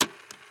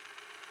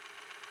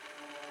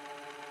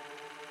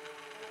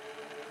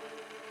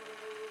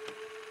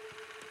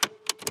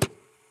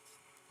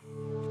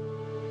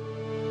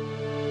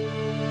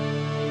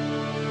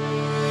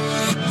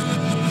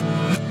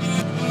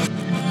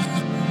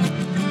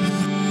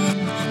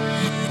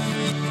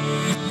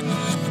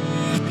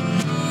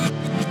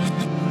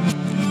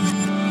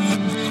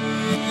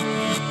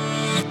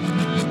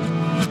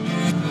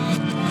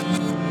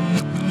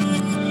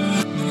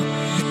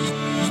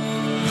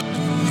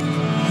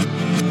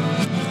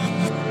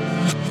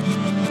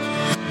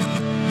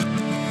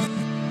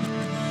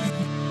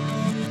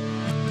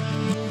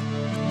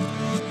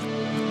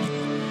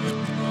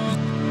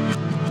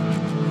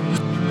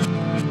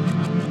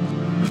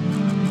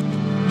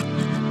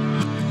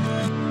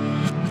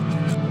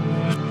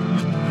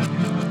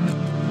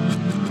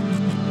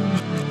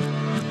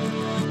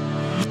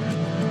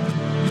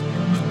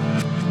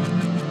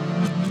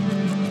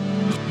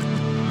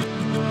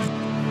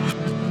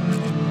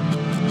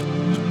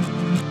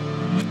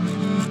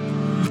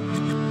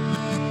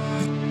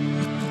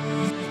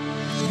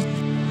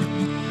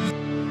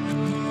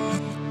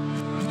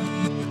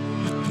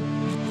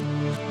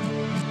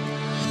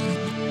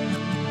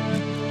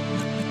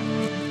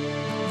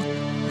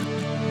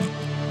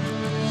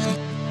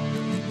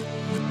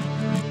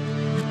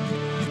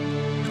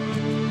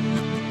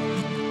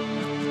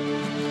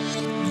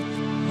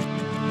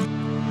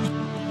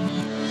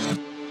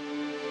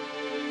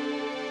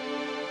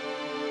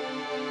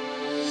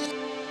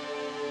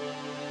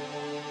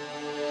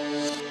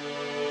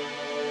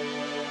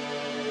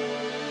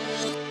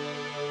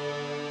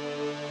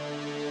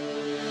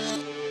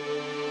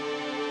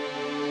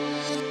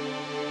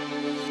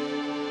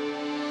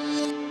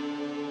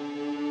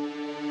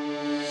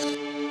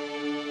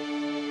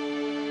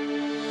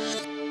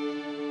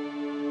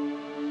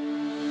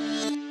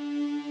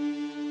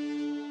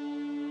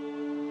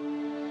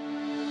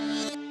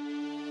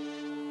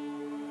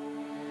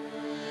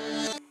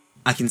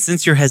I can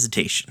sense your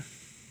hesitation.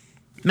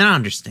 And I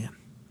understand.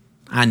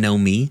 I know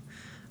me.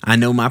 I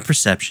know my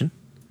perception.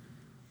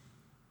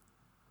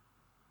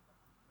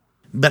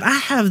 But I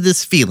have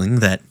this feeling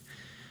that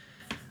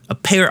a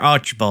pair of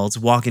Archibalds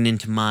walking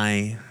into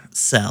my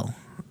cell,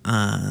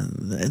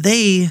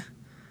 that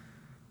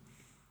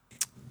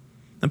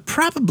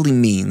probably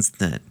means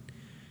that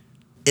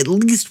at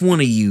least one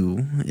of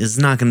you is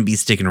not going to be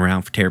sticking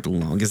around for terribly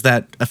long. Is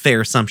that a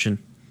fair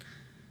assumption?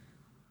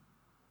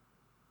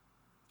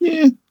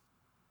 Yeah.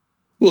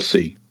 We'll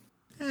see.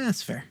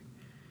 That's fair.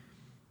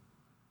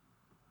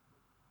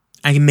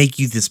 I can make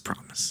you this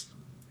promise.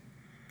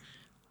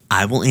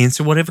 I will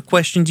answer whatever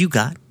questions you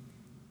got.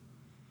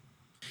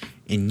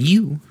 And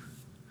you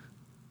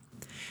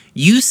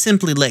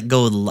simply let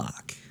go of the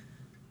lock.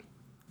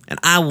 And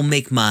I will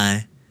make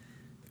my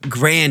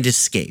grand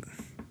escape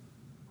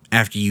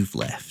after you've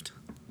left.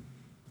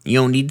 You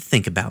don't need to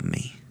think about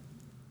me.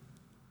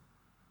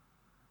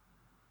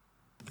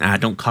 I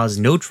don't cause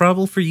no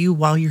trouble for you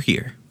while you're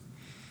here.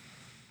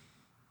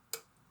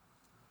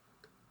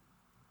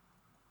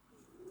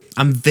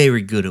 I'm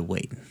very good at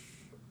waiting.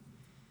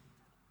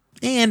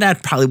 And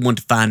I'd probably want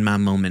to find my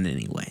moment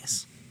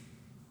anyways.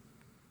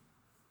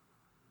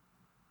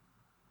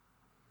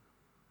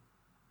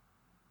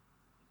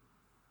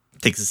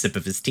 Takes a sip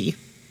of his tea.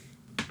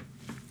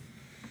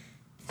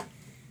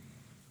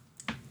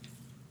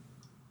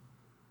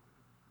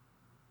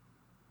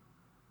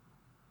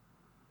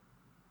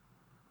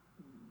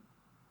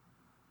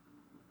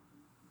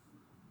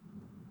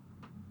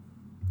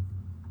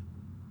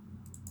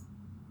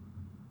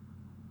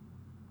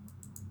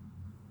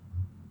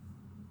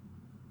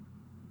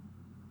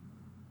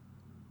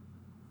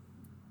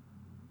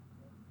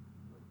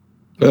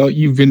 Well,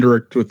 you've been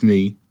direct with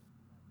me,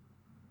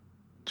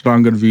 so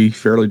I'm going to be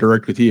fairly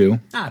direct with you.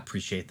 I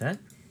appreciate that.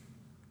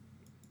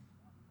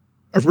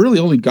 I've really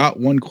only got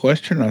one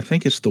question. I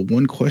think it's the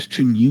one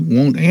question you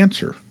won't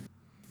answer.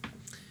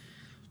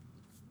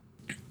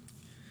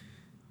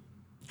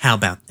 How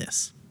about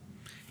this?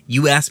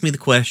 You ask me the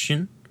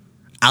question,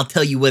 I'll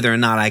tell you whether or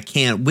not I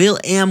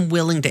am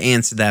willing to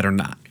answer that or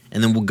not,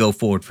 and then we'll go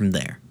forward from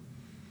there.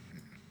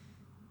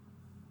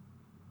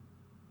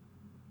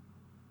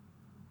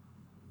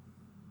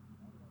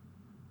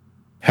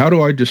 How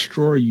do I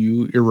destroy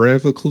you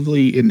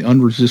irrevocably and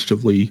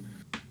unresistably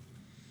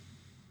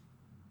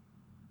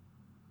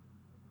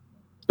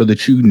so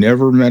that you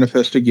never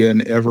manifest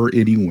again ever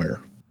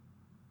anywhere?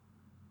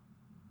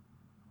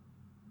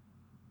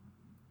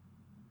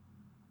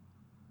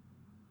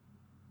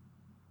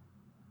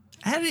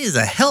 That is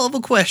a hell of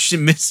a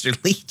question,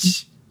 Mr.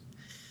 Leach.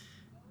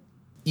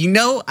 You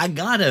know,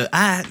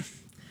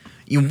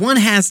 one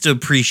has to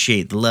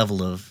appreciate the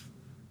level of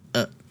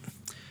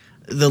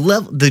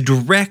the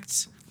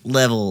direct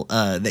level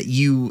that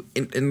you,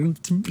 and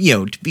you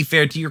know, to be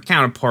fair to your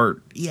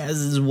counterpart, he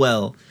has as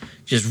well.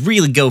 Just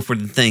really go for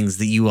the things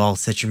that you all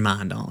set your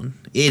mind on.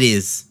 It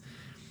is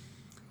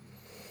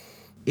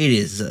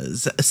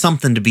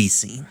something to be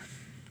seen.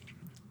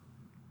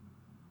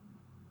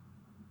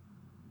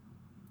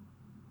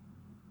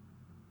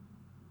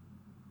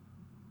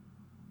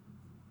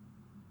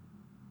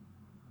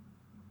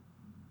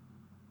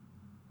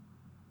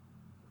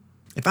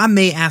 If I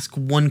may ask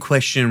one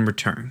question in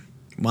return,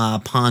 while I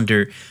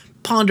ponder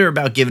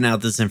about giving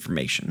out this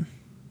information,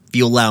 if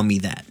you allow me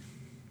that.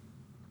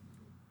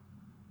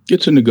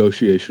 It's a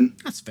negotiation.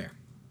 That's fair.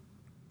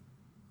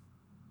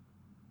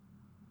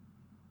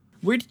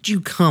 Where did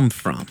you come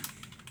from?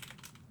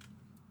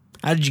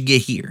 How did you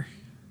get here?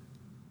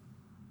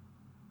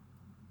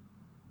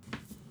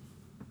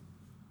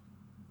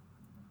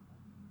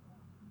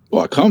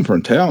 Well, I come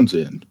from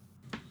Townsend.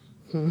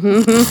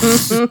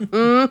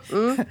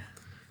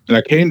 And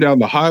I came down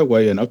the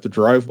highway and up the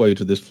driveway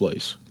to this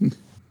place.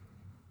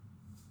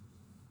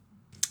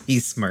 He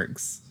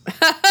smirks.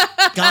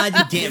 God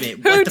damn it.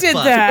 Who did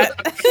that?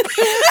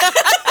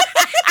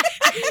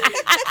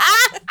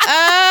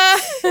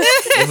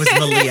 It was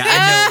Malia.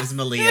 I know it was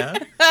Malia.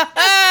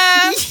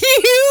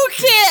 You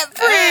can't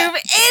prove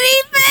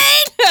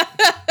anything.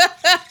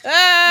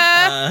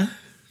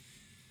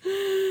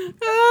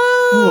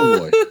 Oh,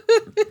 boy.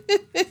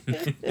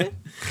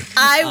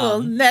 I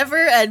will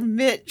never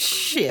admit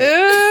shit.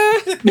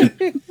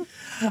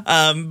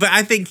 But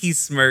I think he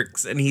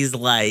smirks and he's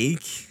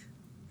like,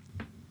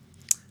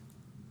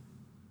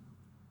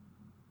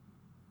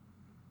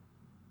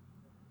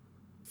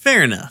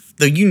 fair enough.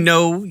 Though you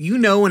know,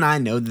 and I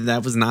know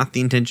that was not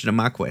the intention of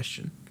my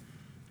question.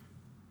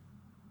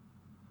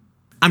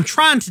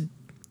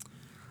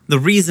 The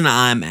reason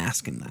I'm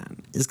asking that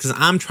is because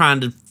I'm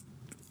trying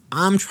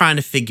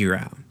to figure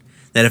out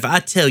that if I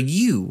tell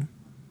you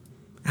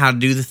how to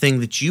do the thing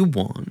that you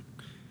want,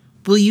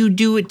 will you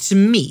do it to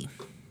me?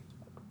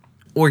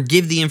 Or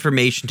give the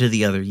information to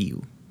the other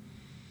you?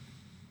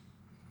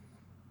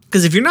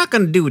 Because if you're not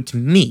going to do it to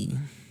me,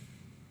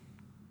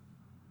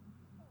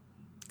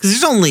 because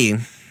there's only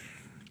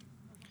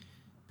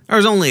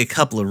a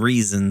couple of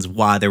reasons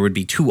why there would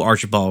be two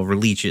Archibald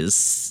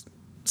leeches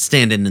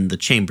standing in the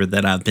chamber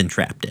that I've been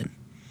trapped in.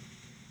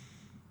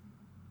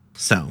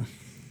 So,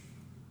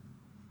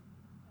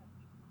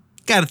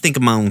 gotta think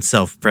of my own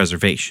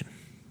self-preservation.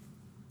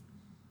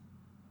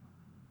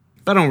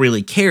 But I don't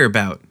really care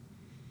about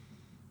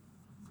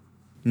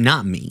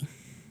not me.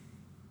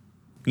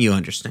 You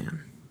understand?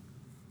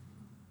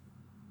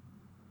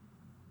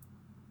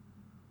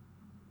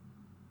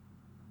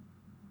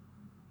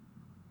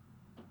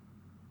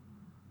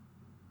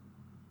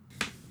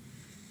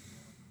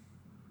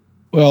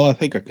 Well, I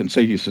think I can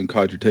save you some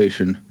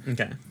cogitation.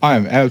 Okay. I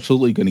am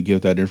absolutely going to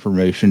give that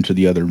information to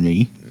the other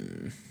me.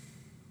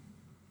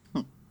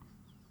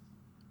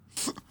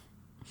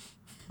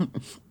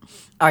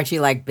 Archie,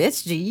 like,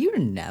 bitch, do you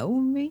know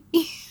me?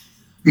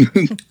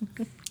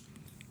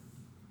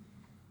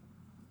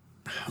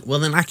 Well,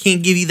 then I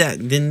can't give you that.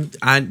 Then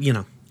I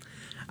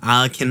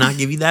cannot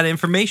give you that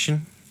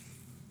information.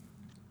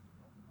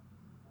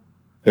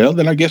 Well,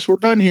 then I guess we're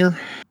done here.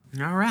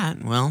 All right.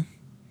 Well.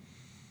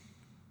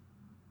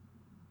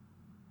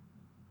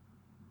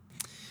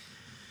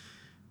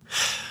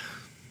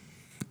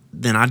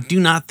 Then I do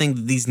not think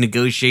that these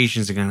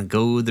negotiations are going to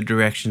go the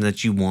direction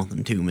that you want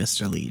them to,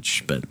 Mr.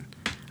 Leach. But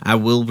I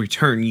will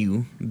return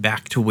you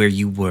back to where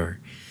you were.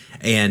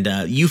 And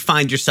you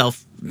find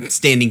yourself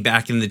standing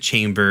back in the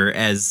chamber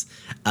as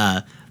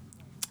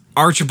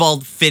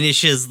Archibald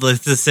finishes the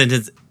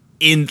sentence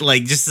in,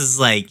 like, just as,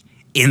 like,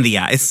 in the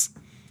eyes.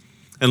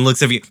 And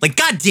looks at you like,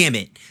 God damn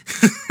it.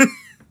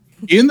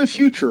 In the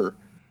future,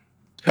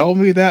 tell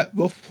me that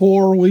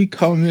before we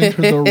come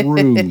into the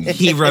room.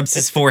 He rubs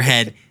his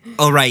forehead.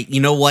 All right, you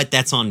know what?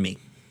 That's on me.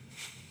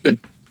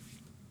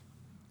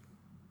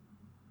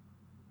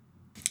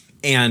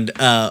 And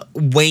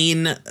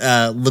Wayne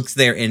looks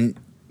there and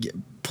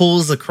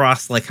pulls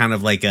across, like, kind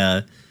of like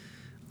a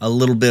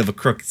little bit of a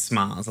crooked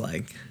smile. It's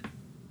like,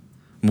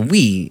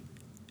 we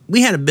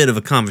had a bit of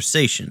a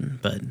conversation,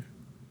 but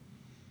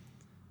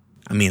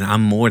I mean,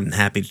 I'm more than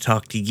happy to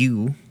talk to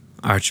you,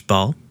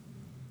 Archibald,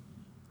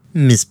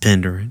 Miss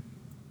Penderin.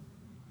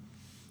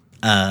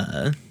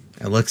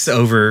 It looks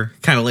over,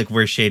 kind of like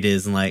where Shade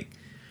is, and like,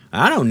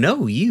 I don't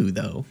know you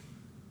though.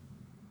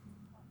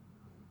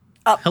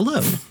 Oh.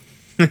 Hello.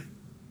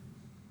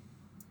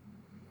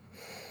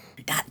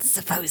 Not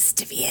supposed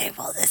to be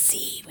able to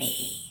see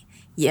me.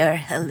 You're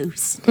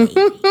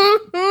hallucinating.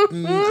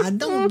 I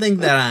don't think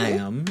that I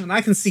am, and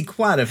I can see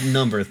quite a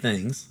number of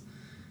things.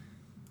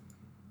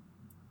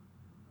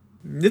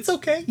 It's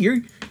okay.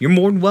 You're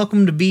more than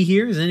welcome to be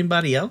here as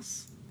anybody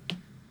else.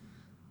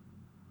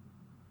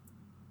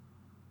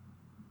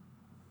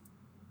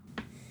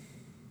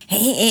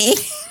 Hey.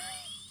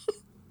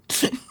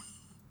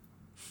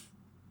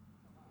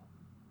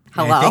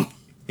 Hello.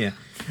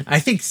 I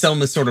think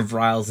Selma sort of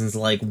riles and is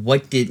like,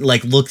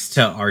 looks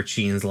to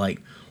Archie and is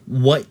like,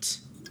 what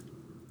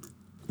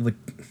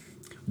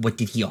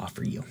did he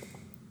offer you?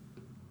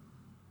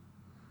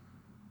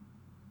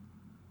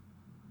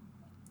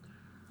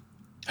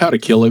 How to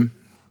kill him.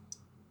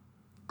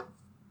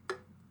 I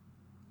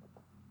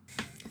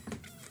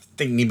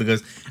think Neba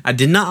goes, I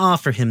did not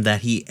offer him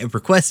that. He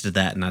requested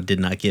that, and I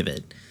did not give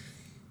it.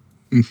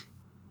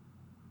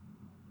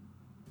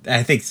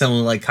 I think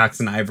someone like cocks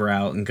an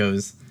eyebrow and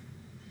goes,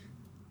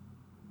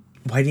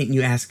 why didn't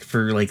you ask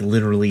for, like,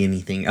 literally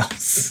anything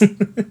else?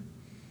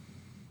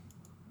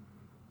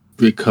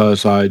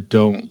 Because I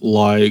don't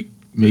like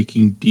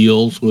making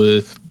deals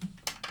with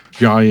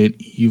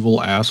giant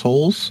evil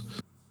assholes.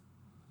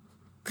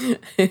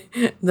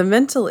 The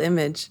mental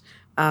image,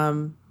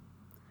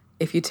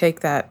 if you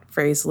take that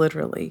phrase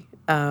literally,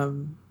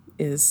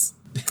 is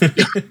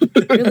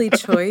really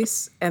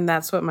choice. And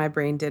that's what my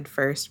brain did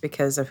first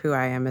because of who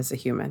I am as a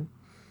human.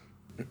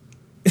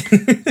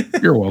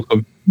 You're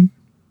welcome.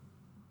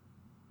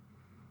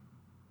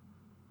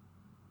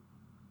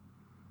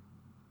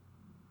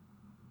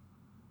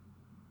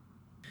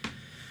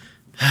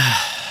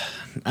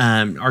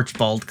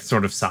 Archibald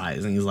sort of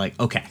sighs and he's like,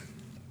 okay.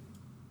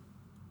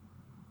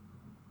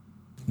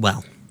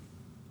 Well.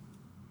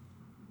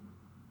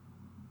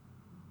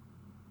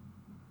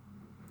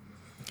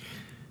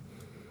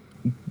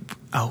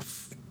 Oh.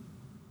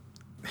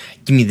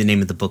 Give me the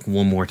name of the book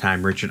one more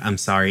time, Richard. I'm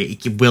sorry.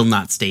 It will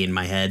not stay in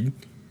my head.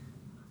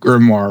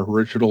 Grimoire,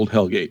 Richard Old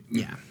Hellgate.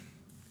 Yeah.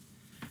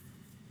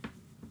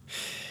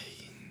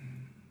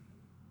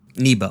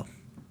 Nebo.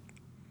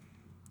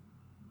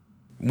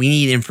 We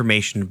need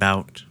information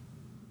about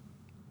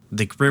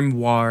the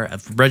grimoire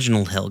of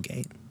Reginald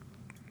Hellgate.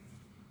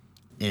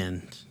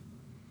 And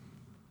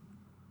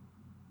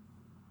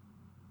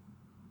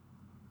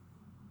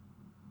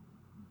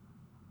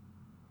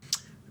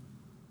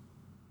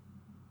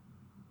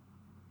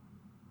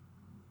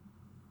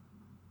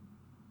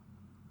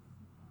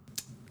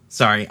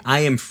sorry, I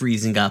am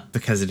freezing up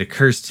because it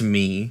occurs to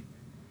me,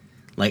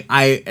 like,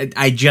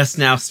 I just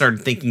now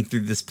started thinking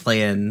through this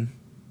plan.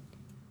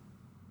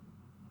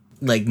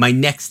 Like, my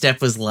next step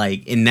was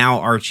like, and now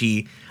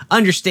Archie,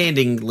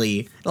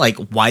 understandingly, like,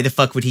 why the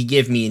fuck would he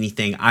give me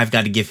anything? I've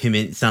got to give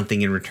him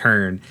something in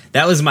return.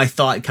 That was my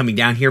thought coming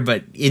down here,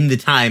 but in the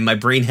time, my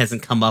brain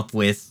hasn't come up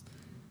with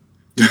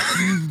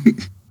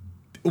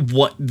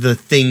what the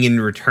thing in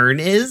return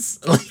is.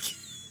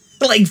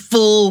 Like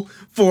full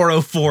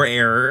 404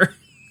 error.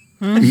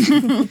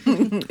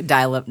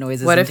 Dial-up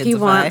noises. What if he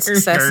intensify.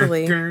 wants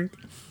Cecily?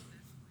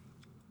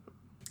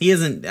 He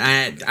isn't.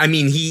 I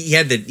mean, he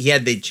had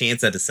the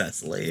chance at a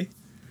Cecily.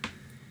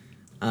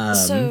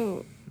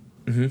 So,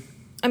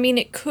 I mean,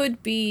 it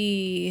could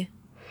be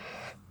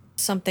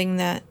something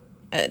that,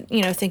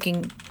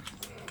 thinking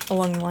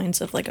along the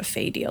lines of like a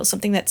Fey deal,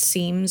 something that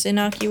seems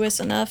innocuous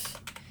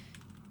enough,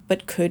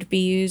 but could be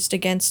used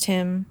against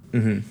him.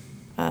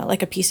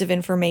 Like a piece of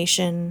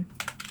information,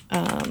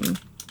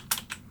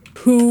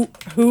 who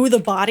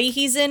the body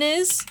he's in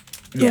is,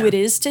 who it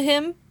is to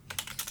him.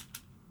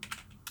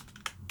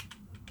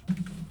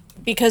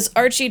 Because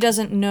Archie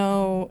doesn't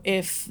know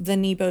if the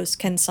Nebos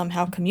can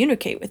somehow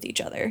communicate with each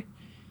other.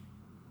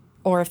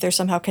 Or if they're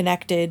somehow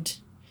connected.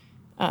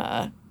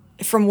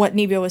 From what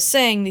Nebo was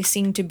saying, they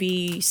seem to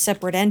be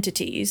separate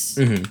entities.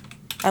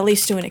 At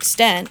least to an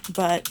extent,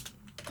 but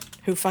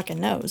who fucking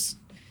knows?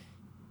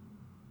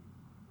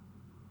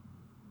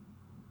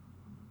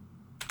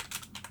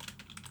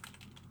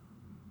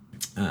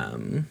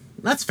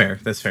 That's fair.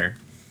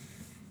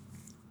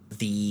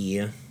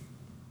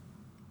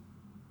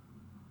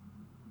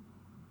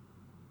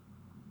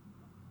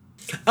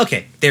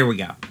 Okay, there we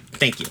go.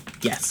 Thank you.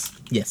 Yes.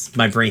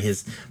 My brain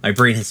has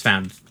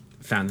found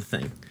the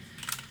thing.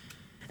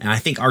 And I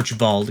think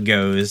Archibald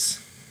goes,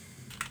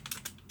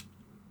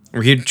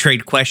 we're here to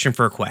trade question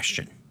for a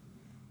question.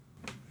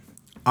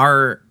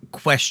 Our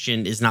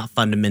question is not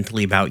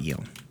fundamentally about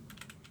you.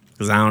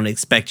 Because I don't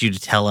expect you to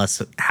tell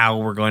us how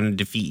we're going to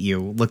defeat you.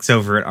 Looks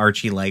over at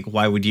Archie like,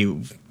 why would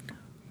you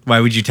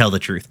tell the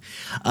truth?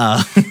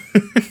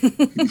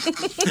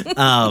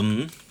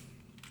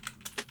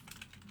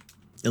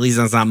 At least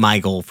that's not my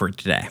goal for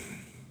today.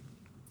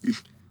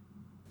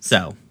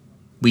 So,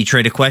 we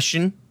trade a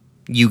question,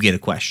 you get a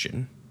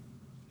question.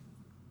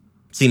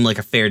 Seem like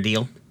a fair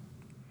deal?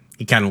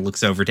 He kind of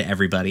looks over to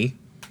everybody.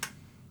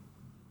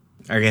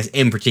 I guess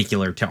in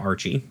particular to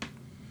Archie.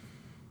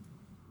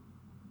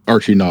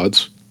 Archie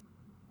nods.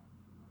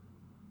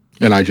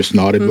 And I just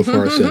nodded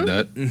before I said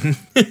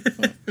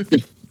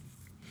that.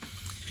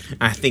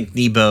 I think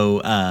Nebo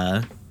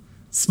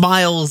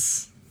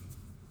smiles.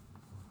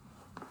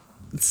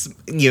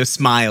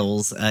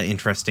 Smiles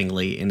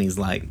interestingly, and he's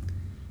like,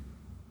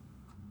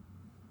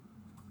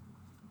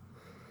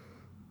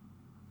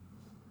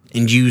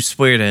 and you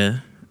swear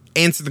to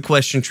answer the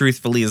question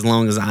truthfully as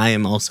long as I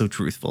am also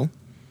truthful.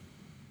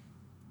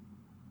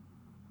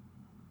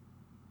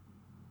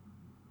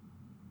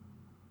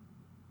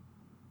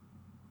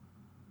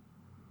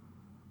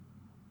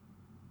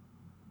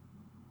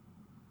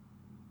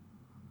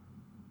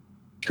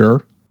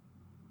 Sure.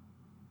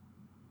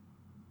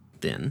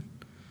 Then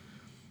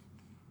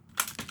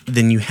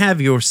you have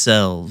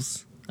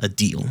yourselves a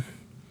deal.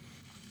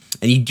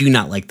 And you do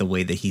not like the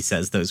way that he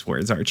says those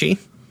words, Archie.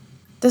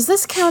 Does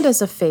this count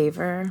as a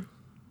favor?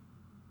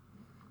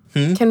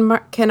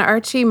 Can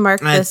Archie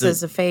mark this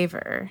as a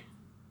favor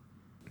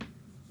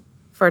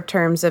for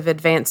terms of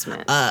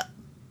advancement?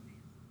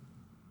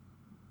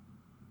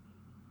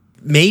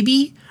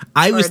 Maybe.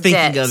 I was thinking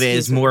debt, of it as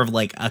excuse me. more of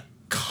like a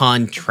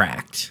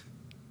contract.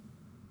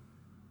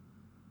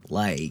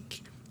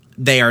 Like,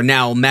 they are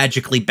now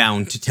magically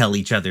bound to tell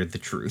each other the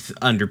truth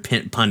under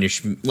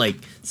punishment, like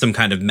some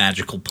kind of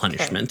magical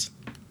punishment.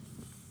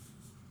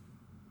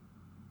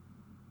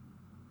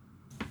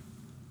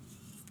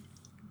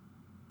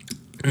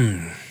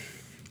 And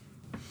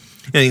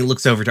he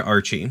looks over to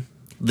Archie.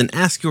 Then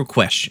ask your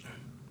question.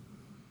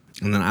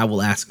 And then I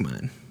will ask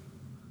mine.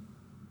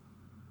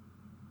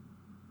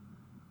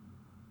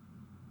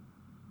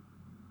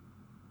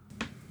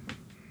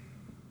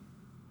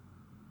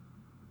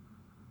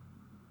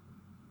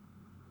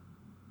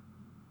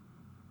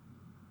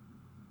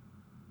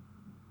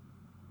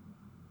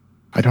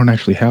 I don't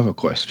actually have a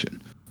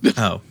question.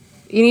 Oh.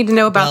 You need to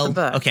know about the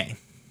book. Okay.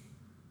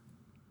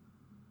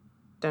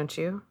 Don't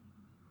you?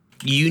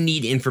 You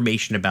need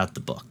information about the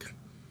book.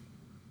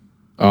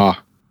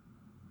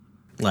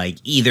 Like,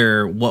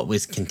 either what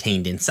was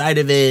contained inside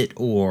of it,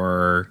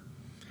 or,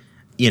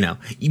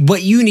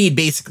 what you need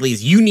basically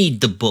is you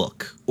need the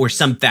book, or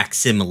some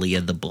facsimile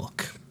of the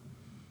book.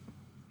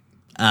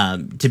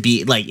 To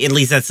be, like, at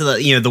least that's,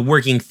 the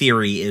working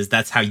theory is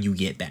that's how you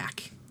get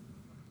back.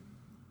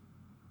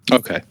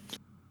 Okay.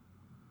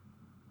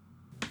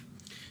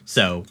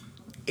 So,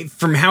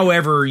 from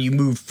however you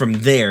move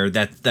from there,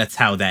 that's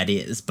how that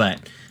is.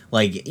 But,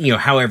 like,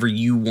 however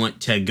you want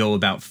to go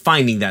about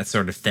finding that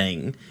sort of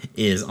thing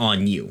is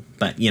on you.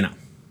 But,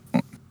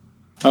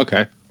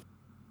 Okay.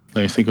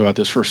 Let me think about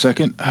this for a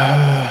second.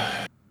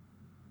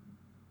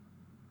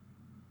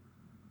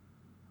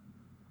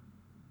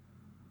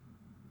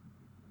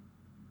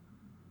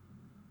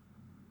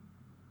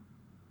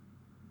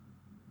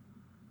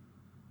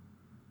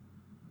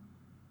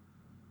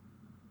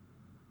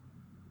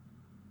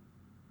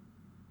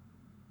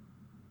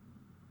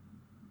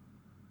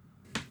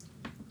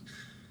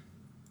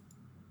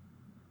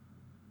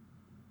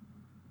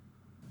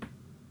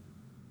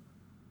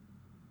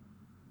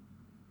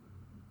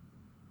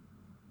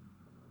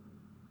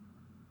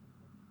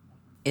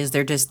 Is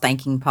there just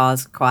thinking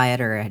pause quiet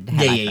or have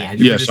I Yeah. crashed?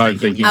 You were Yes, just I'm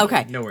thinking.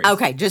 Okay. No worries.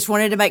 Okay. Just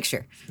wanted to make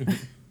sure.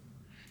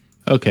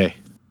 Okay.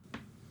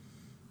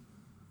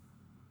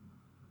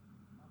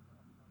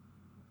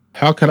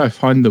 How can I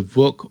find the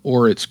book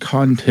or its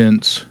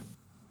contents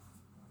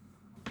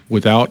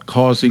without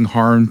causing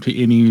harm to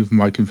any of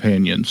my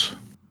companions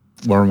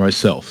or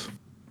myself?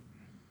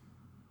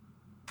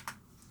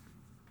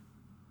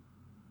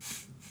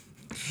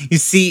 You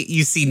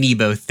see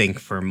Nebo think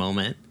for a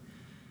moment.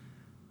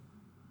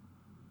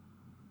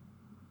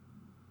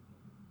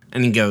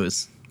 And he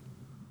goes,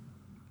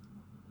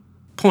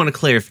 point of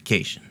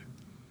clarification.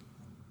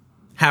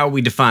 How are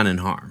we defining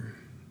harm?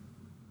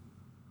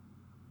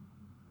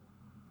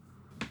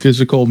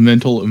 Physical,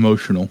 mental,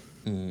 emotional,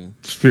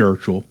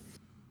 spiritual.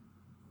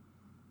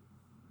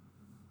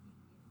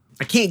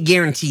 I can't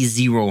guarantee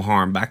zero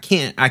harm, but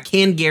I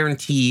can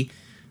guarantee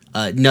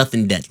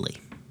nothing deadly.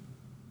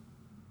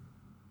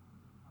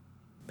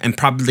 And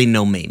probably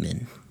no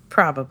maiming.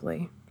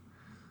 Probably.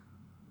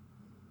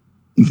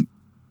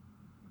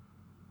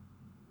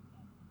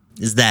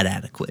 Is that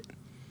adequate?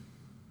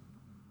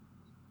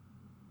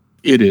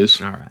 It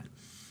is. All right.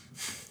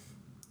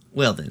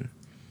 Well then.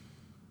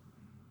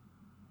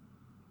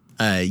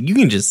 You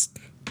can just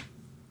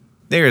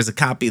there's a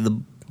copy of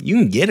the you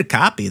can get a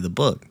copy of the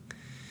book.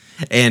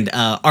 And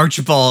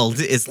Archibald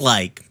is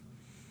like,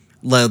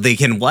 well, they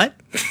can what?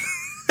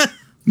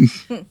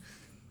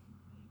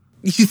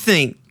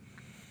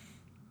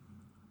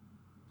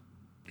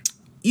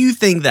 You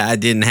think that I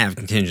didn't have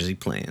contingency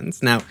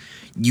plans. Now,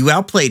 you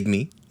outplayed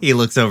me. He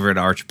looks over at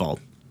Archibald.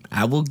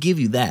 I will give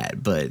you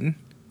that, but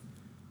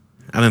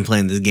I've been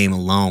playing this game a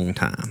long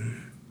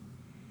time.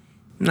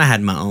 And I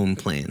had my own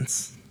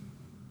plans.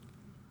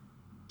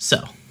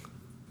 So,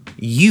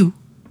 you,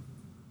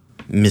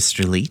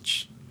 Mr.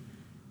 Leech,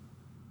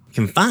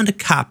 can find a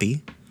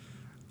copy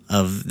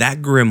of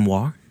that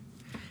grimoire,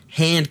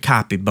 hand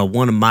copied by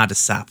one of my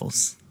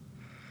disciples.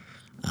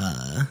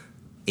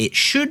 It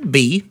should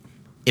be,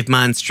 if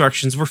my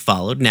instructions were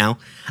followed. Now,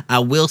 I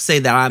will say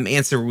that I'm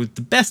answering with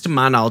the best of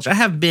my knowledge. I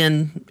have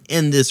been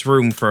in this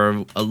room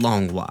for a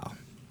long while.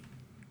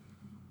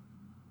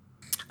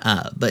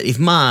 But if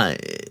my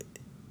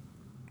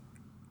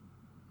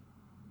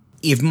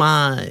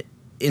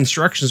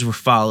instructions were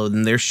followed,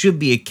 then there should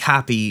be a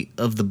copy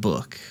of the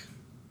book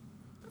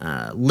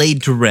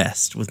laid to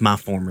rest with my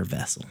former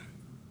vessel.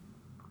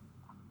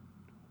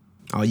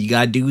 All you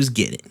gotta do is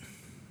get it.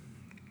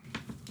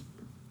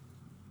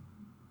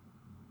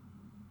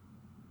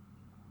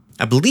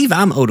 I believe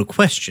I'm owed a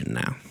question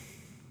now.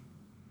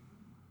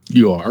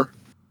 You are.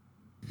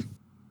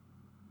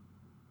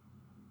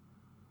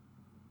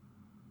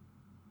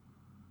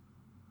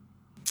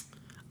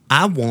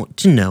 I want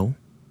to know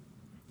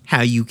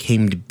how you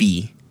came to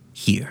be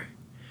here.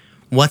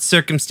 What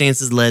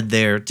circumstances led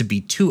there to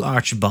be two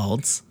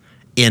Archibalds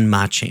in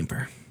my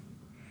chamber?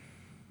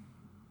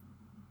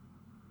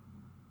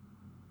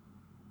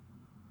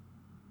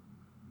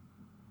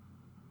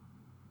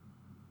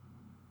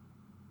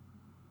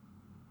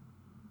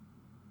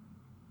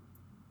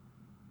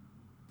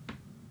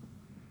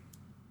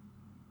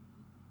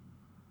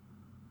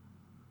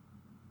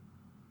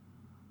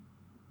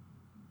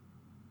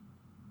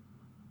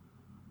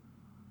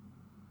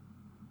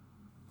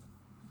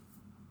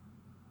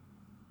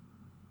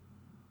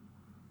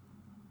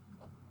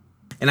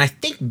 And I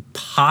think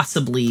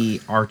possibly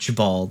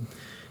Archibald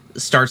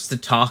starts to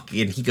talk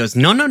and he goes,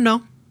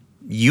 No.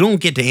 You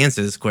don't get to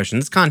answer this question.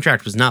 This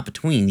contract was not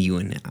between you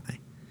and I.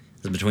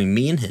 It was between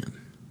me and him.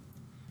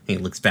 And he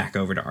looks back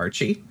over to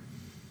Archie.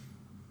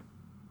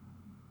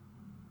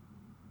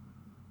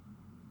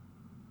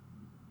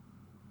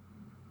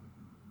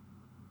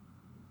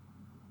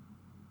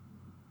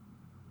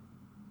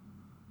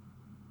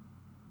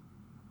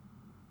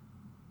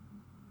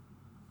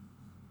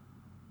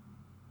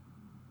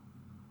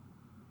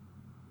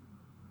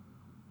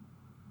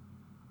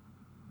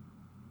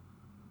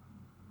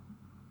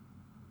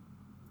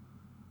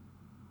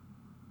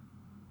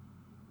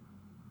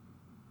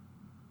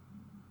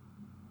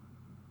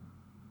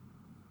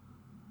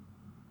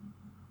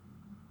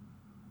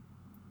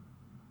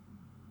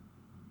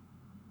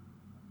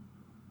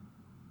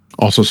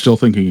 Also still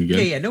thinking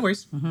again. Yeah, no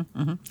worries.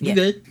 You Yeah.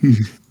 good?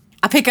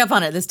 I pick up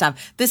on it this time.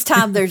 This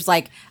time there's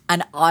like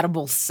an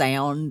audible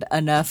sound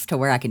enough to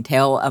where I can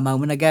tell a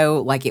moment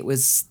ago, like it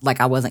was like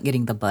I wasn't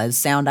getting the buzz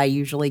sound I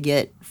usually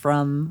get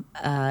from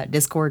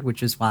Discord,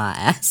 which is why I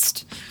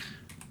asked.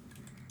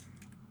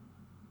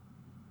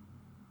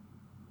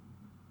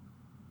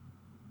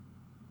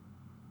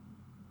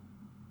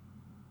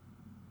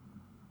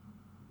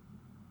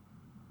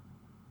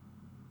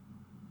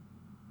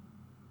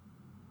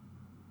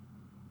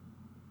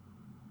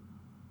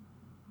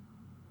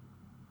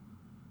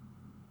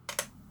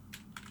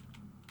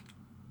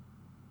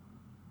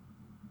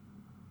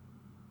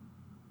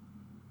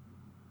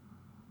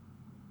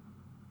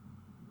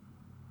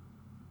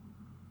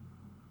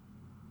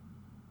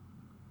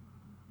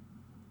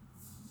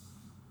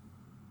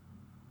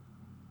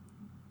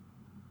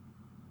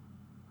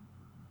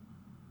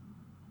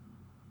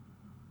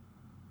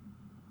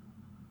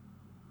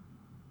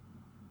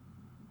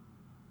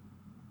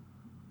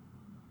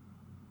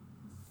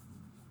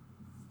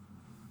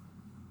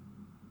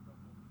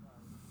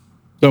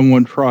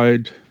 Someone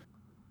tried to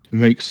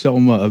make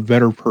Selma a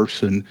better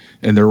person,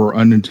 and there were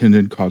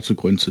unintended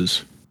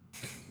consequences.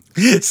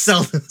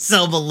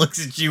 Selma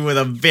looks at you with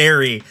a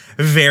very,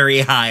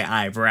 very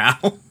high eyebrow.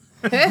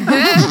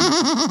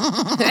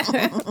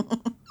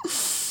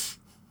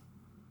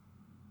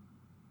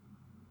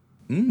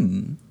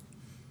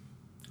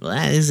 Well,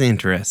 that is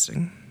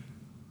interesting.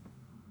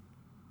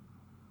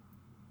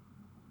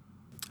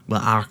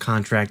 Well, our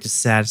contract is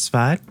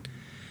satisfied.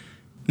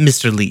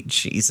 Mr. Leach,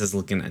 he says,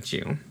 looking at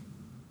you.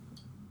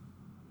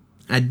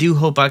 I do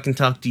hope I can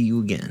talk to you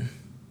again.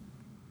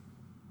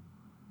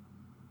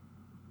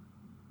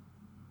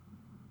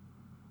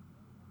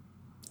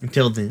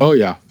 Until then. Oh,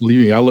 yeah.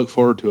 Believe me, I look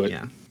forward to it.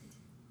 Yeah.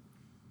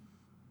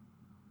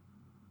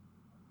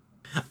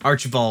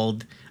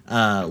 Archibald,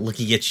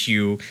 looking at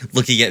you,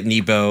 looking at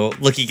Nebo,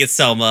 looking at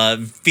Selma,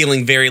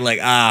 feeling very like,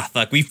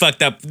 fuck, we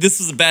fucked up. This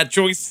was a bad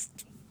choice.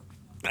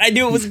 I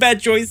knew it was a bad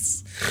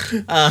choice.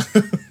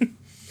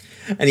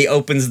 And he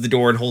opens the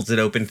door and holds it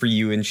open for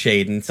you and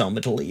Shade and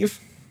Selma to leave.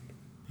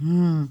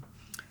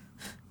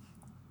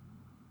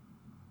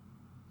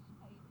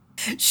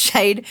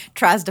 Shade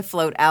tries to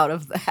float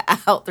out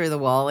through the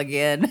wall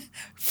again,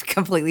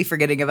 completely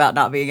forgetting about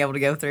not being able to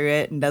go through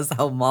it, and does the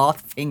whole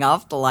moth thing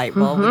off the light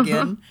bulb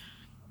again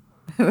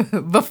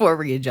before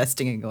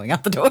readjusting and going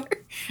out the door.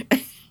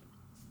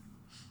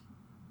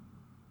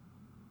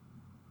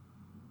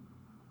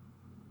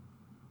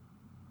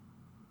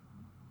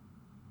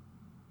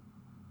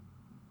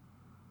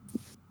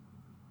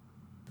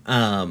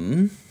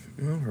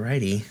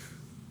 Alrighty.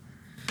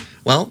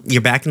 Well,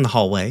 you're back in the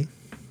hallway.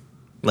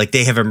 Like,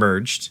 they have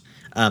emerged.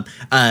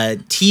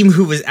 Team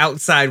who was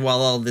outside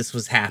while all this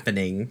was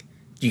happening.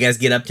 Do you guys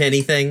get up to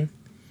anything?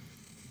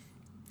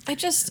 I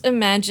just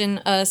imagine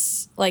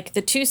us, like,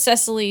 the two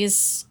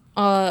Cecilys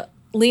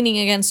leaning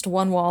against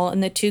one wall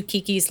and the two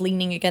Kikis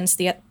leaning against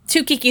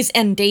two Kikis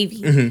and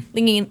Davy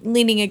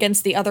leaning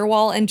against the other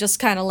wall and just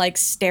kind of, like,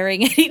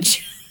 staring at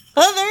each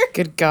other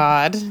Good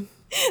God.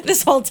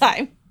 this whole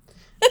time.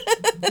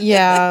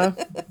 Yeah.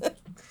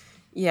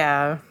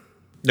 Yeah.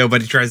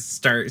 Nobody tries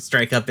to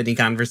strike up any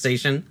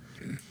conversation?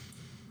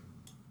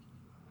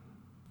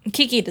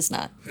 Kiki does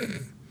not.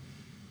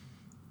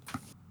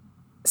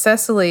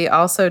 Cecily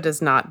also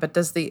does not, but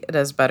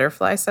does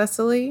Butterfly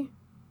Cecily?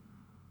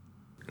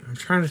 I'm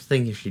trying to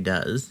think if she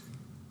does.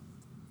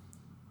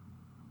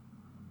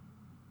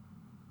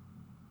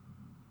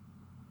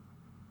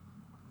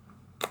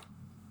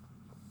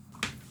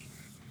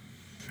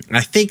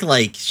 I think,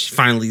 like,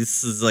 finally,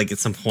 this is, like, at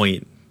some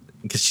point,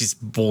 because she's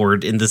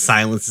bored and the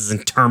silence is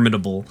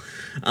interminable.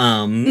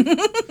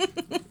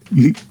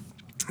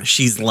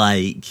 She's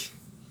like,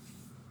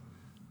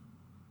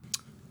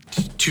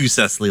 to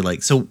Cecily,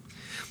 like, so,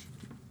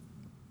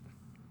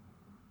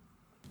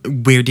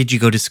 where did you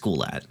go to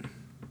school at?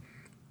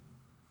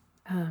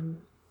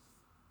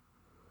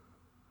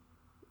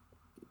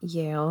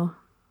 Yale.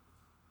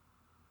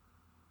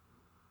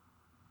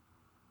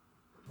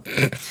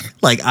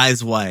 Like,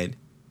 eyes wide.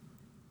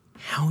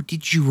 How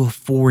did you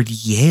afford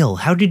Yale?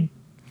 What?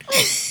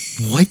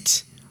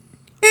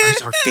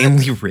 Is our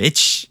family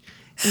rich?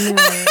 No.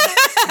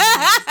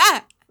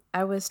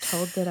 I was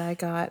told that I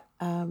got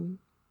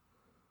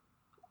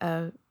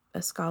a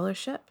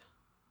scholarship,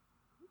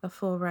 a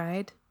full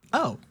ride.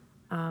 Oh.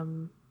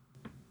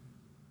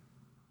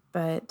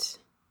 But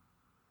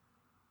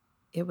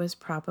it was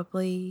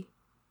probably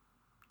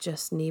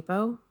just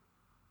Nebo.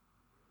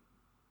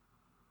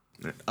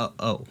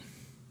 Oh.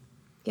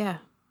 Yeah.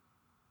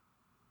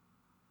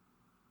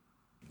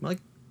 Like,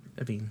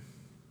 I mean,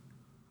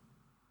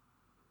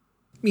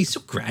 you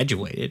still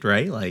graduated,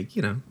 right? Like,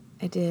 you know.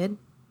 I did.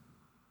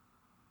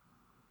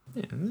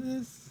 Yeah,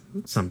 that's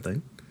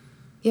something.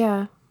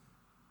 Yeah.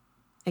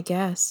 I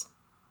guess.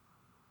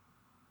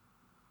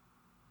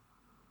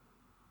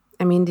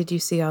 I mean, did you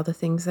see all the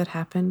things that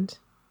happened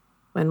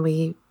when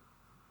we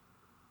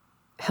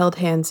held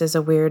hands is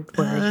a weird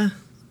word?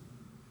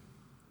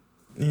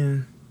 Yeah.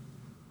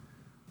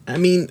 I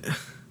mean,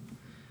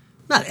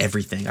 not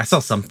everything. I saw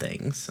some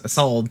things. I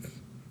saw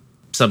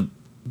some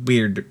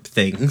weird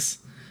things.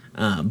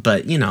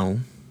 But, you know,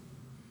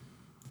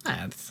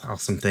 I saw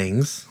some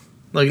things.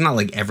 Like, not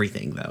like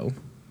everything, though.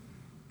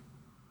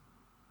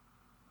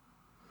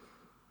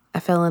 I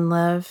fell in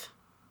love.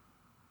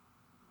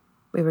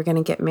 We were going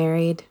to get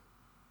married.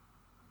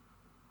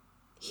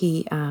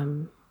 He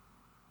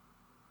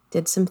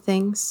did some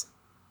things.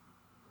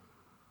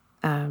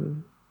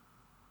 And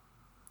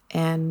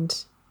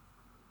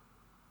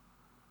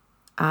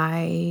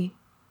I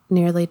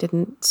nearly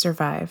didn't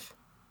survive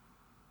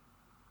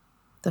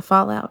the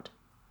fallout.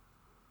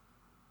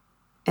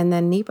 And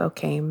then Nebo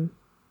came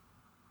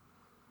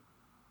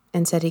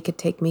and said he could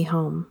take me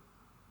home.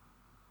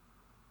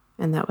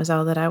 And that was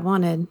all that I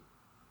wanted.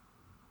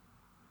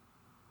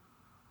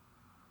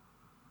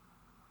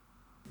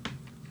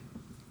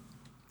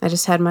 I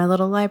just had my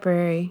little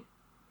library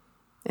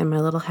and my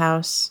little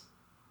house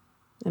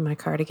and my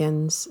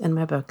cardigans and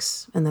my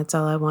books, and that's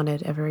all I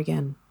wanted ever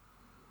again.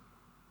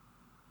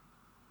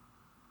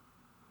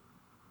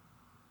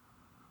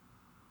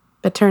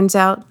 But turns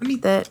out I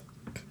mean- that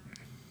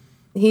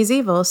he's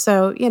evil.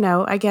 So, you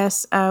know, I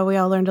guess we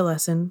all learned a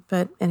lesson.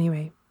 But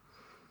anyway.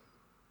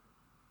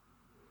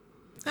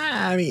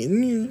 I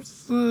mean,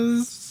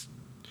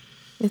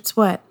 It's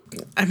what?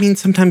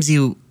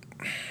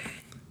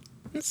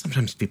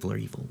 sometimes people are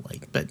evil,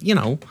 like, but you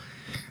know,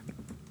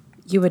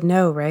 You would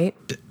know, right?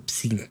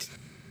 see,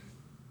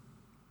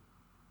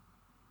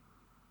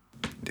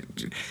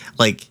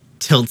 like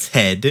tilts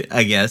head,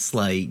 I guess,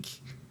 like.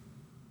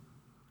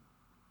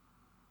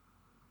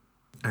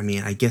 I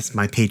mean, I guess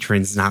my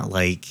patron's not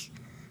like.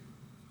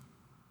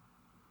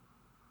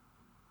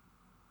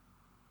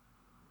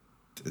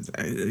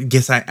 I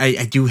guess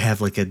I do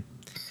have like a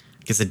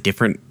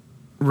different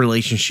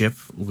relationship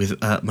with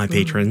my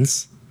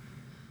patrons.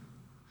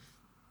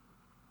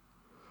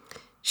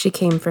 She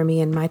came for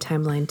me in my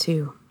timeline,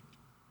 too.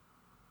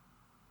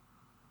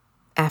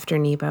 After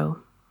Nebo.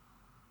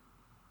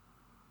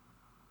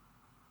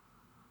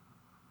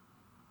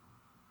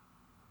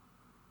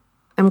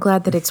 I'm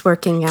glad that it's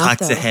working out,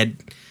 Cocks though.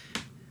 ahead.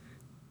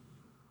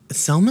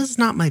 Selma's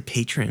not my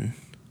patron.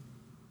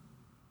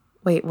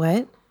 Wait,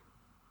 what?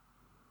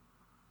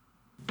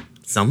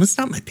 Selma's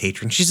not my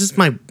patron. She's just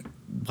my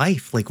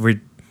wife. Like,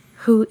 we're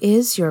Who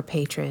is your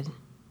patron?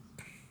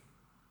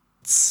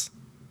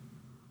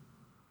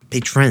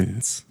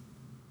 patrons.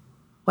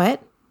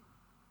 What?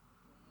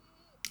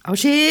 Oh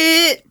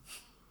shit!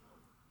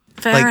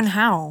 Farron,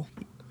 how?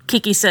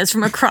 Kiki says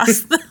from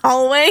across the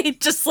hallway,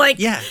 just like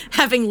Yeah.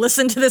 having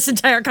listened to this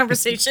entire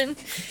conversation.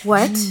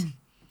 What?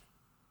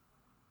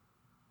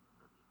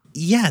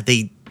 Yeah,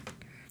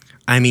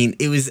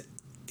 it was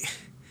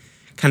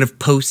kind of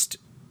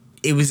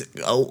it was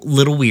a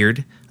little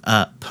weird,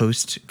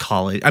 post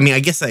college. I mean,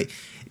 I guess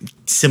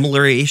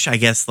similar-ish, I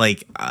guess,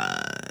 like,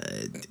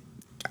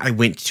 I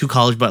went to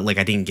college, but like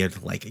I didn't get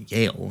to like a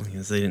Yale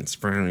because they didn't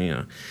spread, you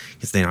know,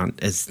 because they're not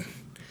as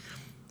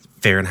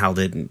Fahrenheit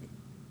didn't,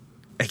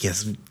 I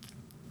guess,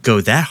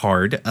 go that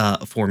hard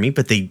for me.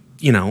 But they,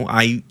 you know,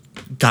 I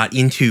got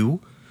into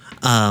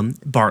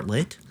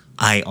Bartlett.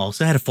 I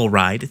also had a full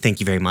ride.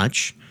 Thank you very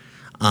much.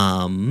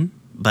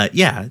 But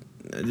yeah,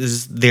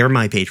 they're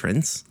my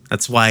patrons.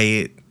 That's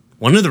why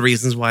one of the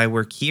reasons why I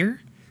work here.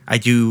 I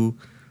do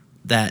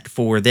that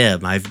for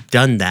them. I've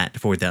done that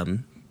for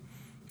them.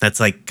 That's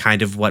like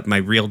kind of what my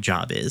real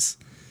job is.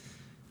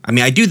 I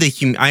mean,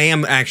 I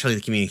am actually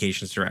the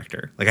communications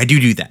director. Like, I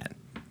do that.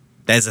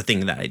 That is a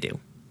thing that I do.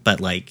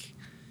 But like,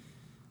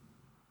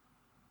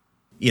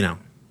 you know,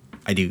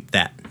 I do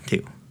that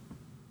too.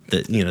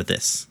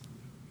 This.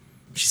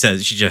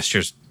 She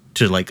gestures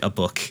to like a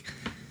book.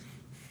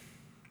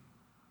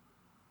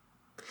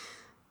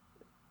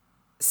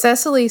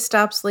 Cecily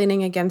stops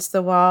leaning against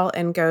the wall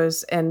and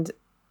goes and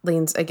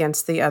leans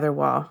against the other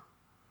wall.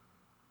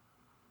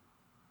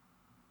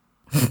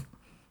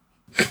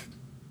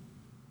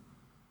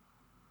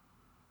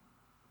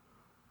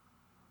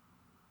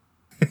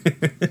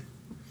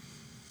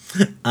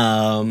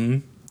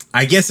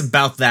 I guess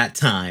about that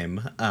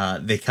time,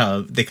 they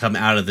come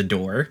out of the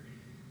door.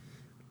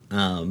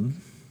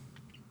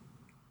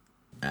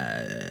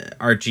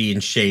 Archie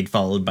and Shade,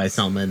 followed by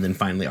Selma, and then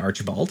finally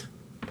Archibald.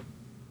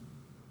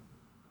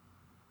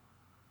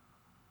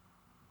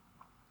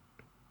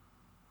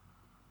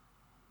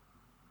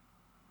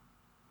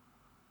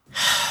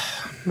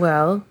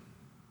 Well,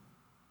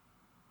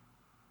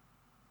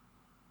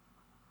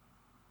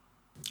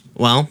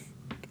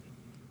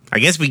 I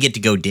guess we get to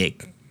go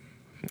dig,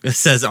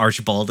 says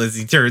Archibald as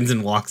he turns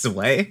and walks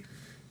away.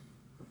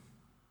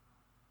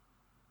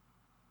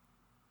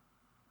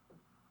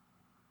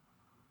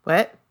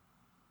 what?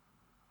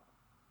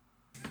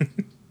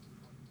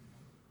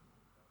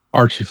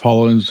 Archie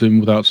follows him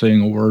without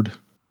saying a word.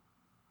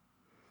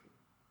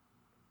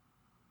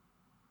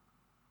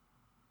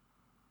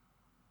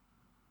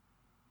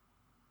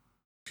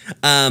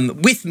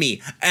 With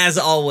me, as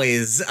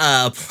always,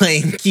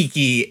 playing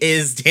Kiki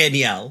is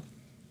Danielle.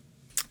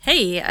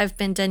 Hey, I've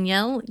been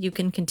Danielle. You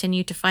can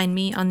continue to find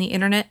me on the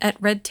internet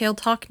at Redtail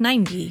Talk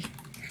 90.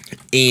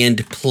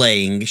 And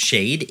playing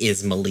Shade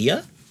is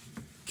Malia.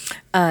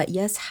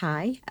 Yes,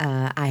 hi.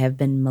 I have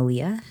been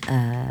Malia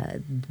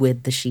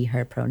with the she,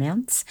 her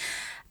pronouns.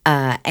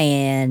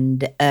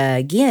 And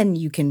again,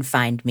 you can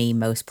find me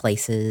most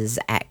places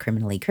at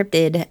Criminally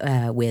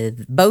Cryptid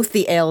with both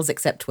the L's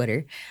except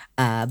Twitter.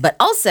 But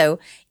also,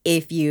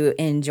 if you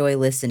enjoy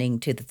listening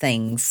to the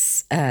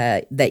things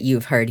that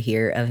you've heard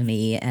here of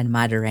me and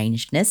my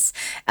derangedness,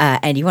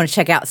 and you want to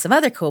check out some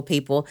other cool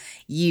people,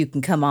 you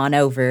can come on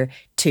over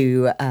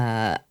to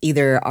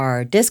either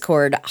our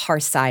Discord,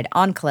 Hearthside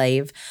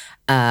Enclave,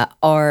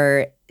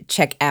 or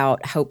check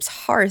out Hope's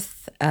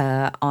Hearth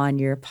on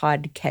your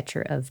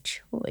podcatcher of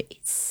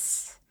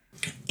choice.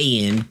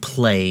 And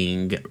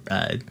playing,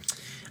 I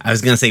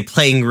was going to say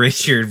playing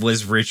Richard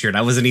was Richard.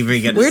 I wasn't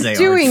even going to We're say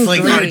doing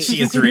Playing great.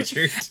 Archie is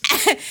Richard.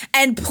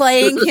 And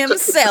playing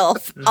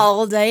himself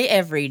all day,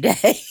 every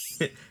day.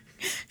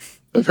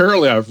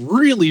 Apparently, I've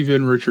really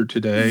been Richard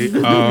today.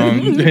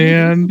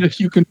 And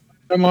you can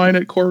find mine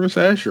at Corvus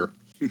Asher.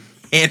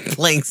 And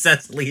playing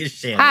Cecily is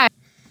Shannon. Hi.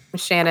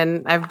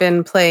 Shannon. I've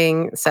been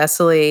playing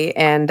Cecily,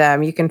 and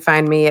you can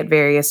find me at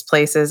various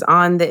places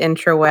on the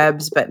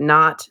intrawebs, but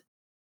not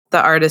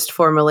the artist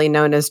formerly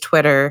known as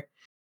Twitter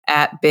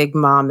at Big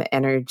Mom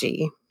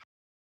Energy.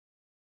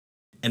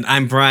 And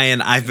I'm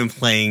Brian. I've been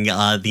playing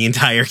the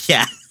entire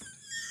cast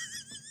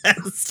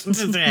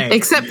today.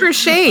 Except for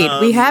Shade.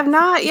 We have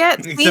not yet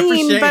except for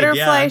seen Shade,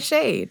 Butterfly yeah.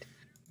 Shade.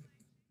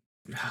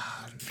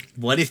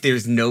 What if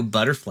there's no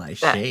butterfly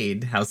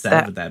shade? How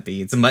sad would that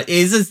be? It's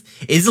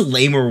a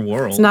lamer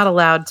world. It's not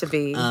allowed to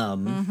be.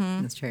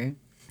 That's true.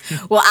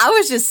 Well, I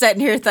was just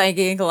sitting here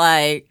thinking,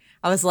 like,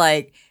 I was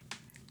like,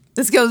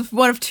 this goes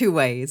one of two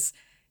ways.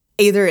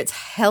 Either it's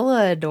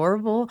hella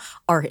adorable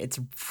or it's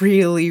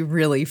really,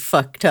 really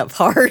fucked up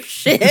horror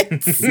shit.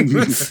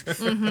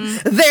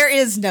 There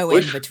is no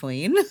in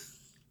between.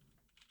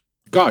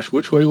 Gosh,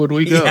 which way would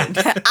we go?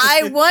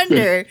 I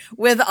wonder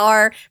with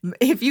our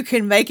if you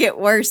can make it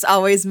worse,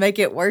 always make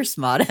it worse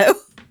motto.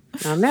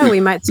 Oh no,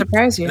 we might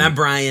surprise you. And I'm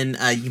Brian.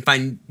 You can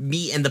find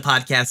me and the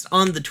podcast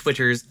on the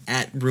Twitters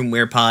at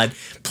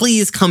RoomWarePod.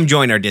 Please come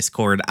join our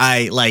Discord.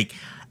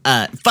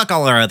 Fuck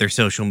all our other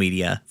social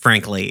media,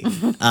 frankly.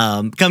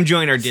 Come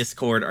join our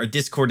Discord. Our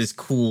Discord is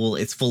cool.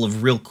 It's full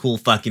of real cool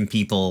fucking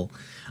people.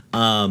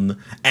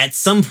 At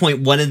some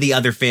point, one of the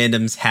other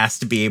fandoms has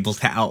to be able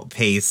to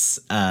outpace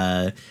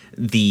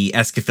the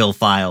Escafil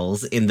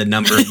files in the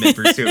number of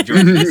members who have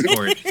joined the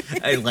Discord.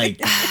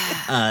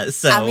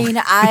 I mean,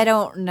 I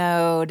don't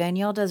know.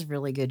 Danielle does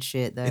really good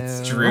shit, though.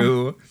 It's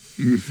true.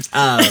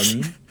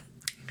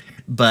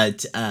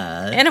 But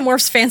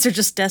Animorphs fans are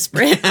just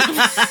desperate.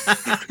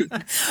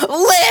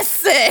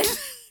 Listen,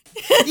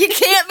 you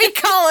can't be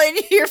calling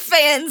your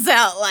fans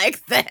out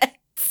like that.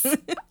 I'm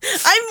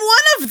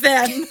one of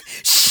them.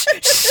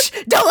 Shh,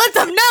 don't let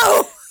them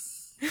know.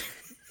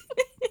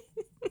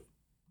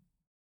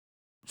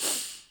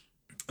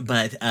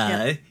 But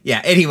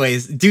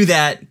anyways, do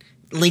that.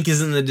 Link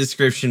is in the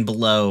description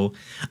below.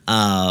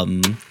 Good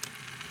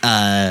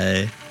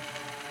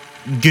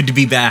to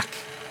be back.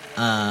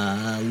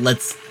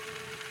 Let's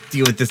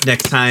deal with this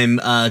next time.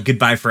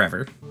 Goodbye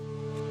forever.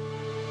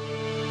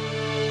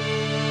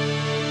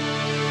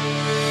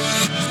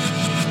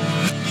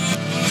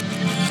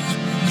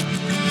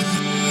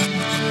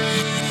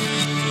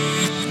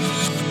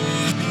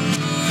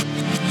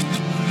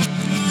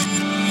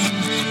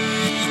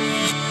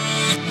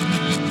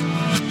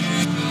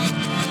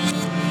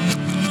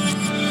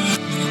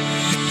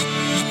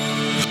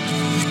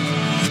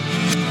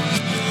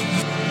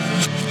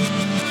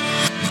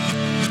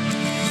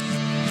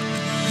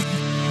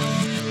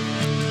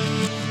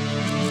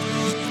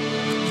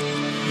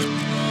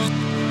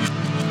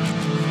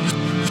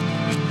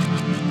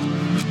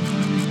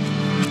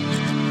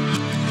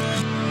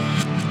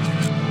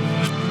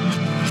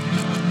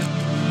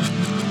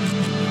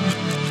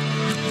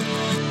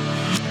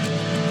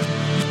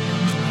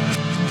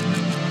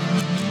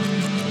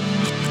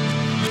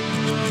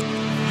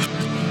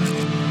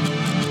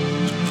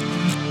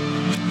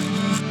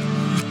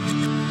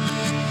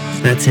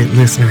 That's it,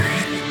 listener.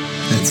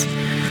 That's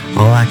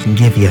all I can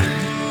give you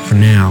for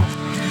now.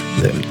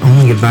 The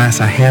only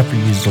advice I have for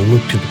you is to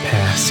look to the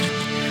past.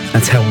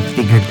 That's how we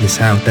figured this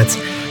out. That's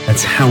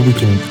how we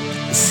can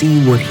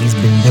see what he's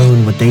been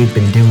doing, what they've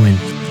been doing.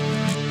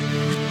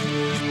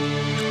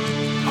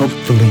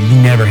 Hopefully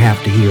you never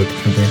have to hear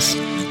this.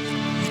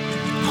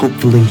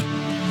 Hopefully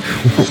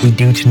what we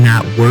do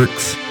tonight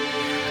works.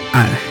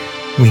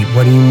 Wait,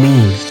 what do you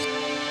mean?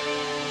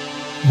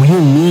 What do you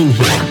mean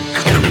here?